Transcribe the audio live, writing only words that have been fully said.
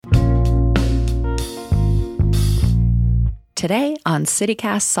Today on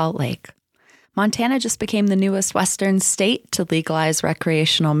CityCast Salt Lake. Montana just became the newest Western state to legalize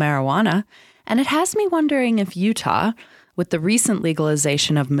recreational marijuana, and it has me wondering if Utah, with the recent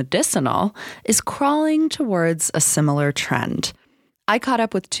legalization of medicinal, is crawling towards a similar trend. I caught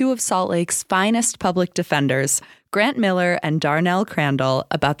up with two of Salt Lake's finest public defenders, Grant Miller and Darnell Crandall,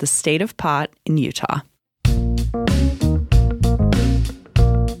 about the state of pot in Utah.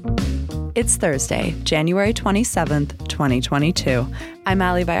 It's Thursday, January 27th, 2022. I'm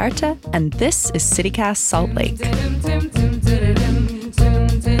Ali Vallarta, and this is CityCast Salt Lake.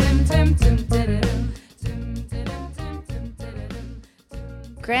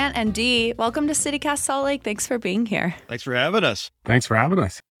 Grant and Dee, welcome to CityCast Salt Lake. Thanks for being here. Thanks for having us. Thanks for having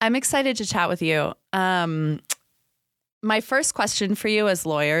us. I'm excited to chat with you. My first question for you as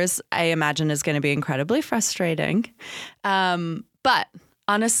lawyers, I imagine, is going to be incredibly frustrating. But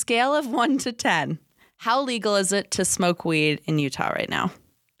on a scale of 1 to 10, how legal is it to smoke weed in Utah right now?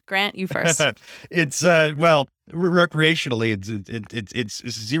 Grant, you first. It's recreationally, it's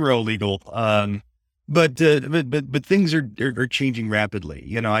zero legal. But things are changing rapidly.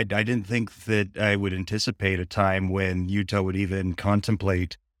 You know, I didn't think that I would anticipate a time when Utah would even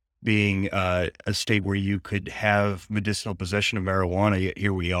contemplate being a state where you could have medicinal possession of marijuana. Yet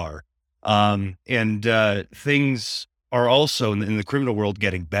here we are. And things are also in the criminal world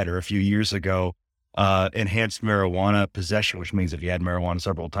getting better. A few years ago, enhanced marijuana possession, which means if you had marijuana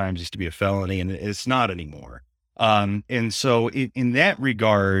several times, used to be a felony, and it's not anymore. And so in that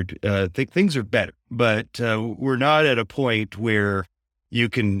regard, things are better, but we're not at a point where you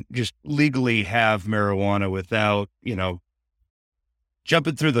can just legally have marijuana without,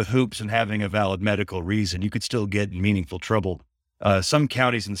 jumping through the hoops and having a valid medical reason. You could still get in meaningful trouble. Some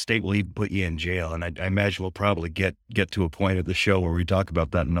counties in the state will even put you in jail. And I imagine we'll probably get to a point of the show where we talk about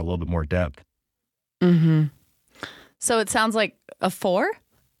that in a little bit more depth. Mm-hmm. So it sounds like a 4?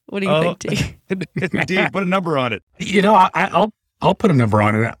 What do you think, Dee? Dee, put a number on it. I'll put a number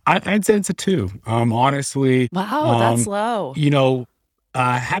on it. I'd say it's a 2. Honestly. Wow, that's low.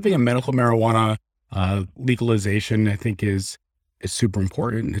 Having a medical marijuana legalization, I think is super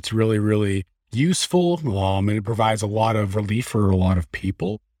important. It's really, really useful, and it provides a lot of relief for a lot of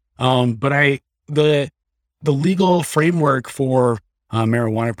people. But the legal framework for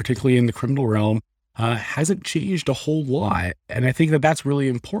marijuana, particularly in the criminal realm, hasn't changed a whole lot. And I think that that's really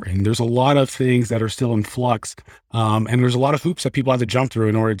important. There's a lot of things that are still in flux. And there's a lot of hoops that people have to jump through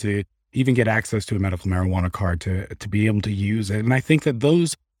in order to even get access to a medical marijuana card to be able to use it. And I think that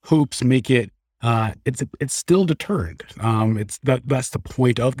those hoops make it, it's still deterrent. That's the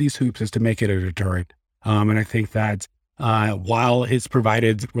point of these hoops, is to make it a deterrent. And I think that while it's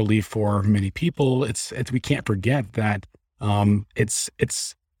provided relief for many people, we can't forget that it's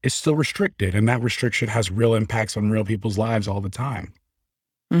still restricted, and that restriction has real impacts on real people's lives all the time.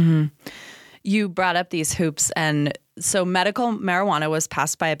 Mm-hmm. You brought up these hoops, and so medical marijuana was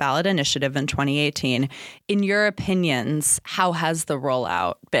passed by a ballot initiative in 2018. In your opinions, how has the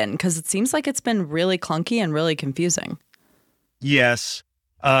rollout been? Because it seems like it's been really clunky and really confusing. Yes,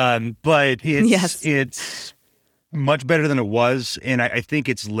 but it's much better than it was, and I think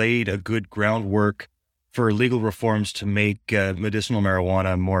it's laid a good groundwork for legal reforms to make medicinal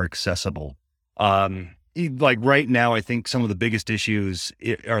marijuana more accessible. Like right now, I think some of the biggest issues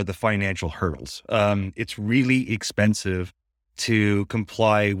are the financial hurdles. It's really expensive to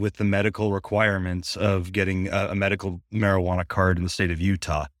comply with the medical requirements of getting a medical marijuana card in the state of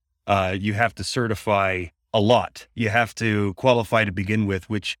Utah. You have to certify a lot. You have to qualify to begin with,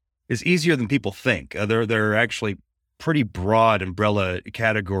 which is easier than people think. There are actually pretty broad umbrella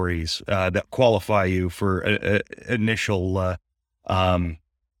categories that qualify you for initial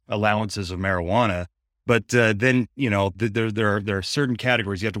allowances of marijuana. But then, there are certain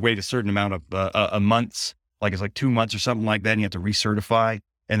categories. You have to wait a certain amount of months, like it's like 2 months or something like that. And you have to recertify.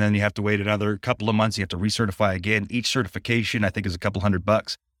 And then you have to wait another couple of months. You have to recertify again. Each certification, I think, is a couple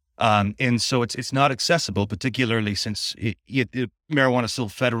 $100. And so it's not accessible, particularly since marijuana is still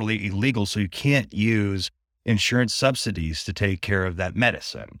federally illegal. So you can't use insurance subsidies to take care of that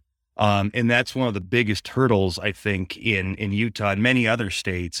medicine. And that's one of the biggest hurdles, I think, in Utah and many other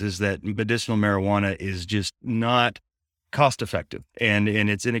states, is that medicinal marijuana is just not cost effective, and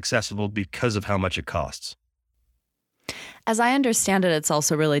it's inaccessible because of how much it costs. As I understand it, it's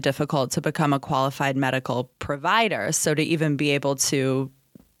also really difficult to become a qualified medical provider. So to even be able to,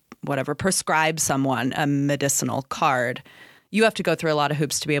 prescribe someone a medicinal card, you have to go through a lot of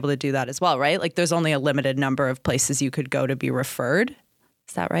hoops to be able to do that as well, right? Like there's only a limited number of places you could go to be referred.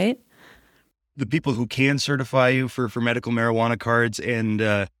 Is that right? The people who can certify you for medical marijuana cards and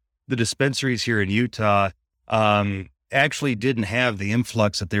the dispensaries here in Utah actually didn't have the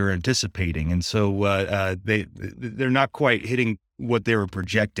influx that they were anticipating, and so they're not quite hitting what they were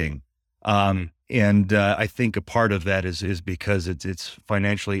projecting. And I think a part of that is because it's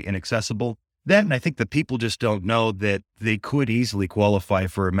financially inaccessible. That, and I think the people just don't know that they could easily qualify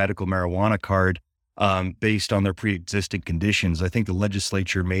for a medical marijuana card based on their pre-existing conditions. I think the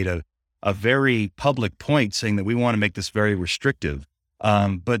legislature made a very public point saying that we want to make this very restrictive.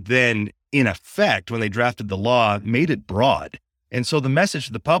 But then in effect, when they drafted the law, made it broad. And so the message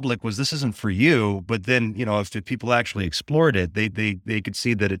to the public was, this isn't for you. But then, if the people actually explored it, they could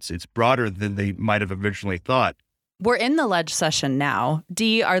see that it's broader than they might have originally thought. We're in the ledge session now.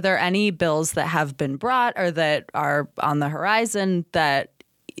 Dee, are there any bills that have been brought or that are on the horizon that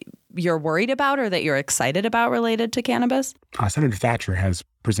you're worried about or that you're excited about related to cannabis? Senator Thatcher has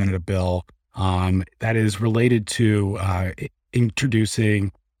presented a bill that is related to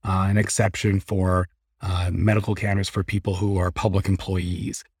introducing an exception for medical cannabis for people who are public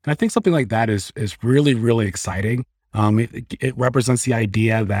employees. And I think something like that is really, really exciting. It represents the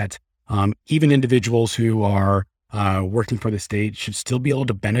idea that even individuals who are working for the state should still be able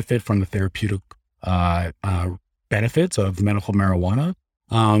to benefit from the therapeutic benefits of medical marijuana.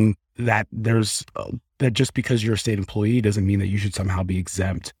 That just because you're a state employee doesn't mean that you should somehow be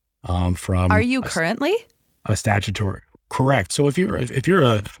exempt from. Are you currently a statutory? Correct. So if you're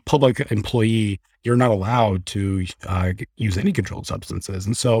a public employee, you're not allowed to use any controlled substances,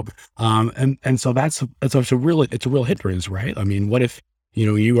 and so so it's a real hindrance, right? I mean, what if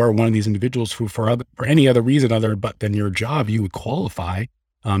you are one of these individuals who, for any other reason other but than your job, you would qualify,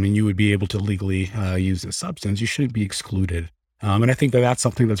 and you would be able to legally use this substance? You shouldn't be excluded. And I think that that's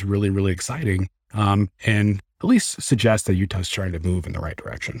something that's really, really exciting, and at least suggests that Utah's trying to move in the right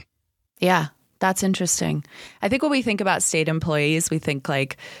direction. Yeah, that's interesting. I think when we think about state employees, we think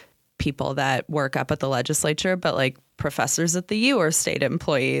like people that work up at the legislature, but like professors at the U are state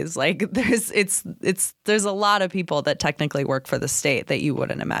employees. Like there's a lot of people that technically work for the state that you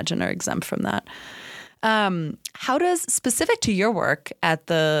wouldn't imagine are exempt from that. How does, specific to your work at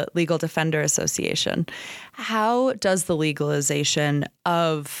the Legal Defender Association, how does the legalization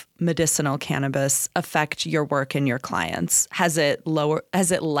of medicinal cannabis affect your work and your clients? Has it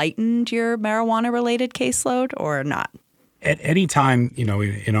lightened your marijuana related caseload or not? At any time,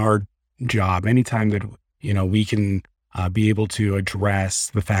 in our job, anytime that, we can be able to address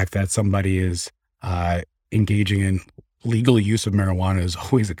the fact that somebody is engaging in legal use of marijuana is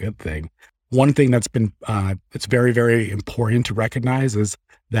always a good thing. One thing that's been, it's very, very important to recognize is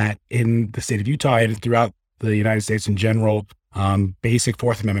that in the state of Utah and throughout the United States in general, basic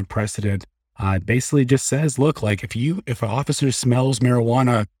Fourth Amendment precedent basically just says, look, like if an officer smells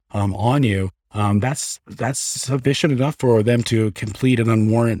marijuana on you, that's sufficient enough for them to complete an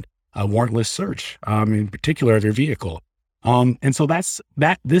warrantless search, in particular of your vehicle. And so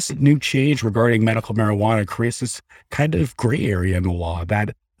this new change regarding medical marijuana creates this kind of gray area in the law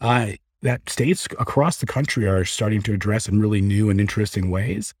that states across the country are starting to address in really new and interesting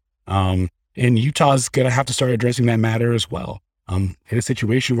ways. And Utah's going to have to start addressing that matter as well. In a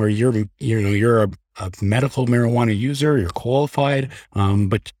situation where you're a medical marijuana user, you're qualified,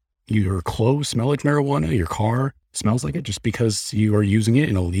 but your clothes smell like marijuana, your car smells like it just because you are using it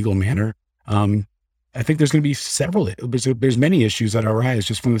in a legal manner. I think there's going to be there's many issues that arise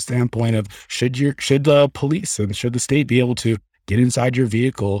just from the standpoint of should the police and should the state be able to get inside your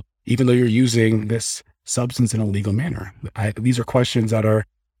vehicle even though you're using this substance in a legal manner? These are questions that are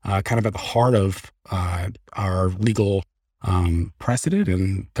kind of at the heart of our legal precedent,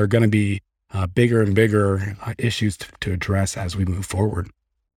 and they're going to be bigger and bigger issues to address as we move forward.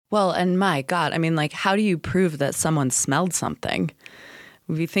 Well, and my God, I mean, like, how do you prove that someone smelled something?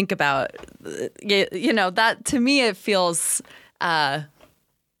 If you think about, that to me, it feels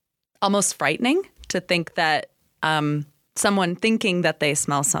almost frightening to think that someone thinking that they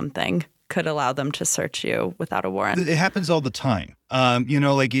smell something could allow them to search you without a warrant. It happens all the time. When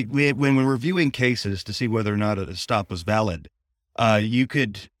we're reviewing cases to see whether or not a stop was valid, you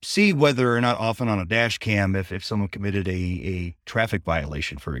could see whether or not often on a dash cam if someone committed a traffic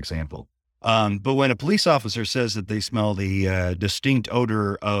violation, for example. But when a police officer says that they smell the distinct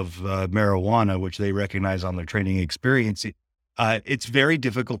odor of marijuana, which they recognize on their training experience, it's very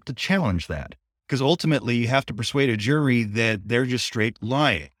difficult to challenge that. Because ultimately, you have to persuade a jury that they're just straight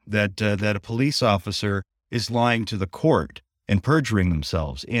lying, that a police officer is lying to the court and perjuring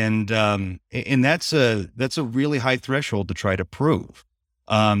themselves, and that's a really high threshold to try to prove,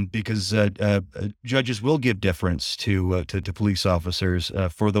 because judges will give deference to police officers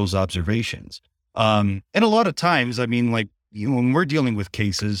for those observations, and a lot of times, I mean, like when we're dealing with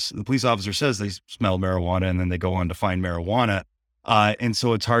cases, the police officer says they smell marijuana and then they go on to find marijuana. And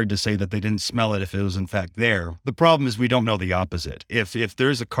so it's hard to say that they didn't smell it if it was in fact there. The problem is we don't know the opposite. If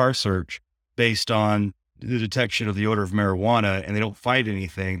there's a car search based on the detection of the odor of marijuana and they don't find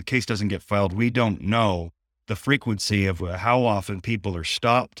anything, the case doesn't get filed. We don't know the frequency of how often people are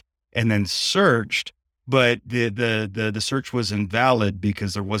stopped and then searched, but the search was invalid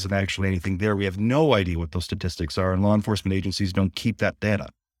because there wasn't actually anything there. We have no idea what those statistics are, and law enforcement agencies don't keep that data.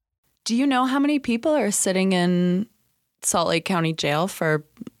 Do you know how many people are sitting in Salt Lake County Jail for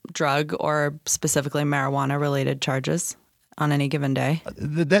drug or specifically marijuana-related charges on any given day?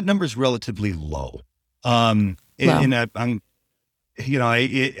 That number is relatively low. I'm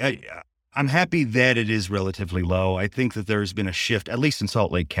happy that it is relatively low. I think that there's been a shift, at least in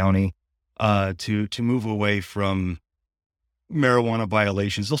Salt Lake County, to move away from marijuana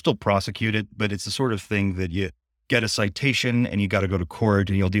violations. They'll still prosecute it, but it's the sort of thing that you get a citation and you got to go to court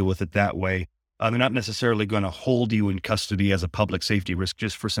and you'll deal with it that way. They're not necessarily going to hold you in custody as a public safety risk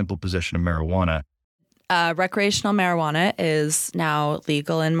just for simple possession of marijuana. Recreational marijuana is now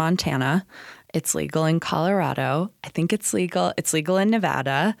legal in Montana. It's legal in Colorado. I think it's legal. It's legal in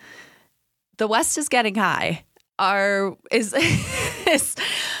Nevada. The West is getting high. How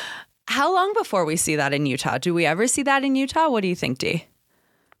long before we see that in Utah? Do we ever see that in Utah? What do you think, Dee?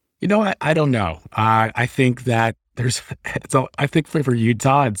 I don't know. I think that I think for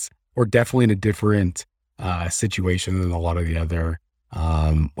Utah, we're definitely in a different situation than a lot of the other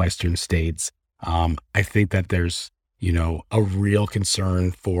Western states. I think that there's, a real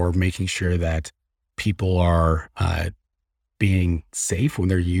concern for making sure that people are being safe when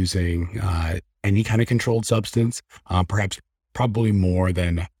they're using any kind of controlled substance, probably more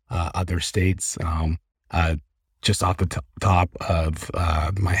than other states. Just off the top of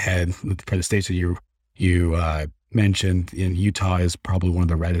my head, for the states that you mentioned, in Utah is probably one of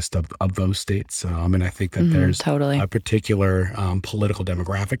the reddest of those states. And I think that there's totally a particular political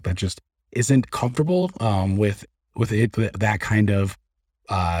demographic that just isn't comfortable with that kind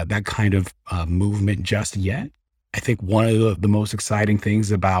of movement just yet. I think one of the most exciting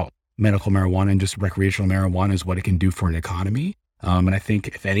things about medical marijuana and just recreational marijuana is what it can do for an economy. And I think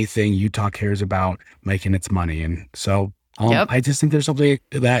if anything, Utah cares about making its money. And so I just think there's something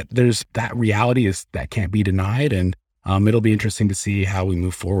that reality that can't be denied. And it'll be interesting to see how we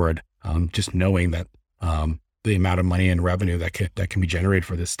move forward. Just knowing that the amount of money and revenue that can be generated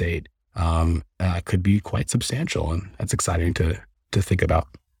for the state could be quite substantial. And that's exciting to think about.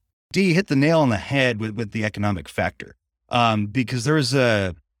 Dee hit the nail on the head with the economic factor, because there was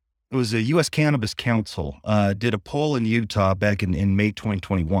a U.S. Cannabis Council did a poll in Utah back in May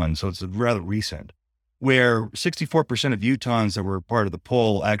 2021, so it's rather recent, where 64% of Utahns that were part of the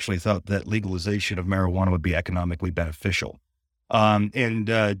poll actually thought that legalization of marijuana would be economically beneficial, and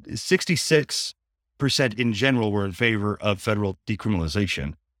 66% in general were in favor of federal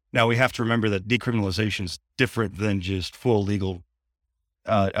decriminalization. Now, we have to remember that decriminalization is different than just full legal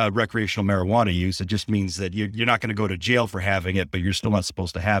recreational marijuana use. It just means that you're not going to go to jail for having it, but you're still not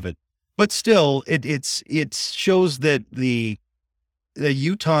supposed to have it. But still, it shows that the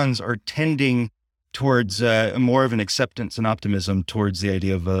Utahns are tending towards more of an acceptance and optimism towards the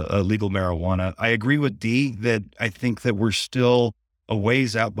idea of legal marijuana. I agree with Dee that I think that we're still a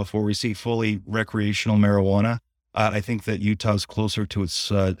ways out before we see fully recreational marijuana. I think that Utah's closer to its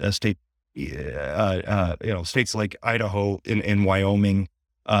state, states like Idaho and Wyoming,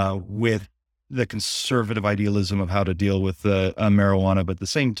 with the conservative idealism of how to deal with marijuana, but at the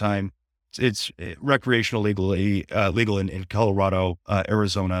same time, it's recreational legal in Colorado,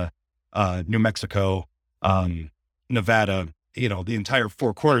 Arizona, New Mexico, Nevada. The entire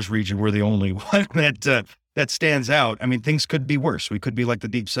Four Corners region. We're the only one that stands out. I mean, things could be worse. We could be like the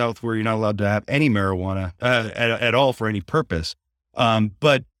Deep South, where you're not allowed to have any marijuana at all for any purpose.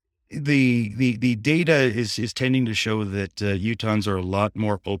 But the data is tending to show that Utahns are a lot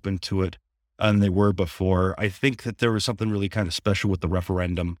more open to it than they were before. I think that there was something really kind of special with the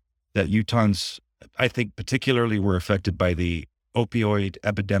referendum, that Utahns, I think, particularly were affected by the opioid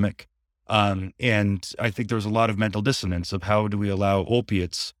epidemic. And I think there was a lot of mental dissonance of how do we allow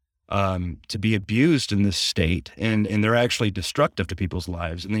opiates to be abused in this state, and they're actually destructive to people's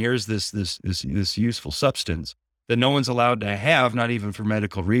lives. And here's this useful substance that no one's allowed to have, not even for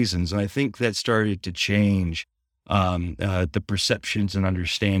medical reasons. And I think that started to change the perceptions and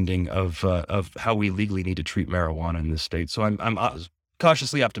understanding of how we legally need to treat marijuana in this state. So I'm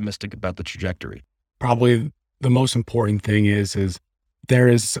cautiously optimistic about the trajectory. Probably the most important thing is there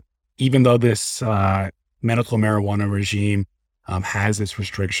is, even though this medical marijuana regime has its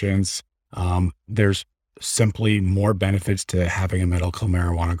restrictions, there's simply more benefits to having a medical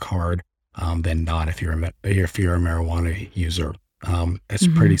marijuana card than not if you're a marijuana user. It's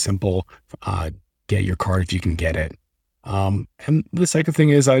pretty simple. Get your card if you can get it. And the second thing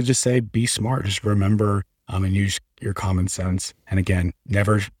is, I would just say, be smart. Just remember and use your common sense. And again,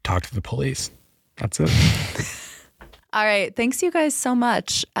 never talk to the police. That's it. All right. Thanks, you guys, so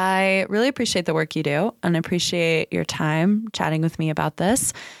much. I really appreciate the work you do and appreciate your time chatting with me about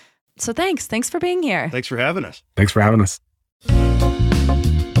this. So thanks. Thanks for being here. Thanks for having us. Thanks for having us.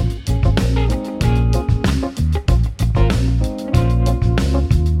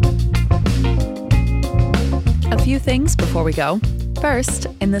 A few things before we go. First,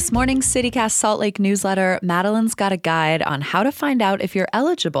 in this morning's CityCast Salt Lake newsletter, Madeline's got a guide on how to find out if you're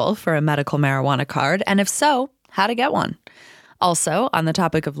eligible for a medical marijuana card, and if so, how to get one. Also, on the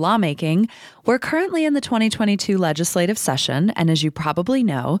topic of lawmaking, we're currently in the 2022 legislative session, and as you probably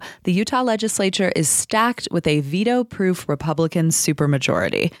know, the Utah legislature is stacked with a veto-proof Republican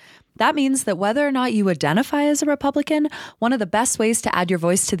supermajority. That means that whether or not you identify as a Republican, one of the best ways to add your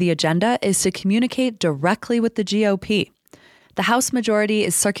voice to the agenda is to communicate directly with the GOP. The House majority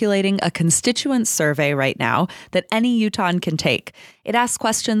is circulating a constituent survey right now that any Utahn can take. It asks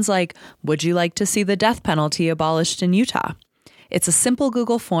questions like, would you like to see the death penalty abolished in Utah? It's a simple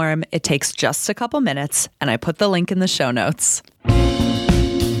Google form. It takes just a couple minutes, and I put the link in the show notes.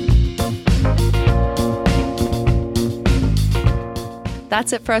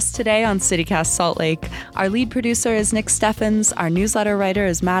 That's it for us today on CityCast Salt Lake. Our lead producer is Nick Steffens, our newsletter writer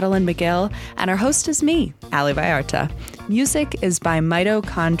is Madeline McGill, and our host is me, Ali Vallarta. Music is by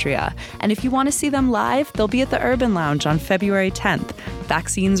Mitochondria, and if you want to see them live, they'll be at the Urban Lounge on February 10th.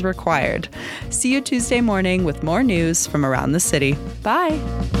 Vaccines required. See you Tuesday morning with more news from around the city. Bye.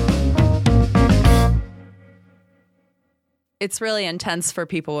 It's really intense for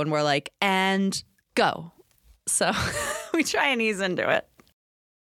people when we're like, and go. So we try and ease into it.